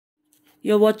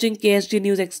You're watching KSG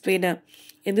News Explainer.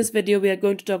 In this video, we are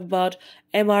going to talk about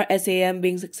MRSAM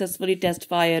being successfully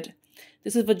test-fired.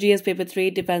 This is for GS Paper 3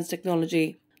 Defense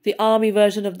Technology. The Army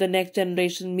version of the next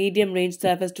generation medium-range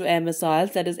surface-to-air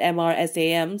missiles, that is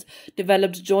MRSAMs,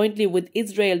 developed jointly with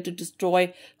Israel to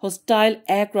destroy hostile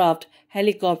aircraft,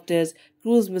 helicopters,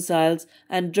 cruise missiles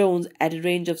and drones at a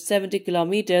range of 70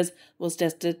 kilometers, was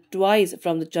tested twice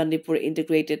from the Chandipur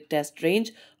Integrated Test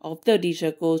Range of the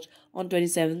Odisha coast on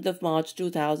 27th of March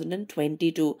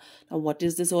 2022. Now, what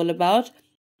is this all about?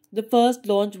 The first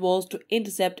launch was to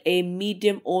intercept a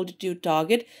medium-altitude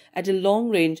target at a long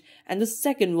range, and the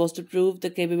second was to prove the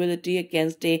capability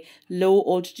against a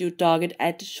low-altitude target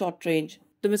at a short range.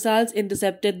 The missiles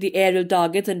intercepted the aerial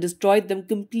targets and destroyed them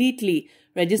completely,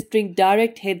 registering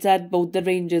direct hits at both the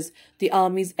ranges. The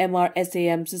Army's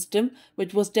MRSAM system,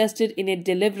 which was tested in a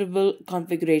deliverable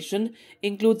configuration,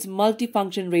 includes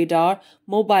multifunction radar,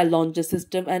 mobile launcher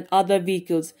system, and other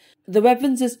vehicles. The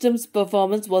weapon system's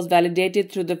performance was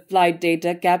validated through the flight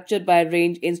data captured by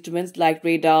range instruments like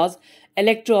radars,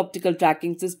 electro-optical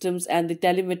tracking systems, and the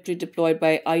telemetry deployed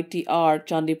by ITR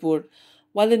Chandipur.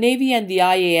 While the Navy and the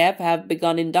IAF have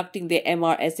begun inducting their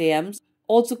MRSAMs,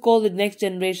 also called the next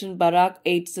generation Barak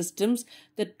 8 systems,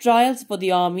 the trials for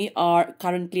the Army are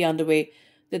currently underway.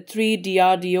 The three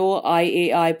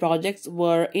DRDO-IAI projects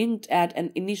were inked at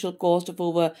an initial cost of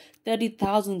over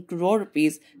 30,000 crore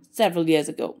rupees several years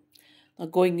ago. Now,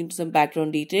 going into some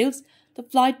background details, the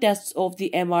flight tests of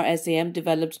the MRSAM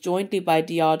developed jointly by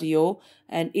DRDO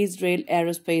and Israel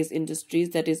Aerospace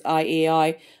Industries, that is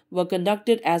IAI, were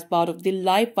conducted as part of the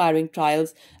live-firing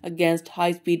trials against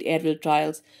high-speed aerial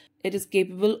trials. It is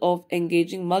capable of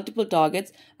engaging multiple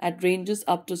targets at ranges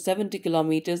up to 70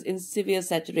 kilometers in severe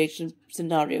saturation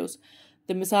scenarios.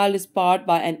 The missile is powered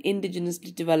by an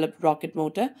indigenously developed rocket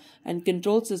motor and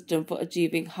control system for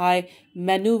achieving high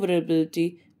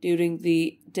maneuverability during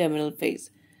the terminal phase.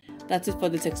 That's it for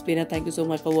this explainer. Thank you so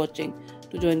much for watching.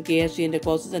 To join KSG India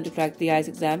courses and to crack the IAS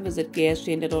exam, visit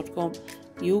ksgindia.com.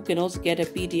 You can also get a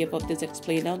PDF of this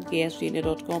explainer on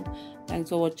ksgindia.com. Thanks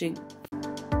for watching.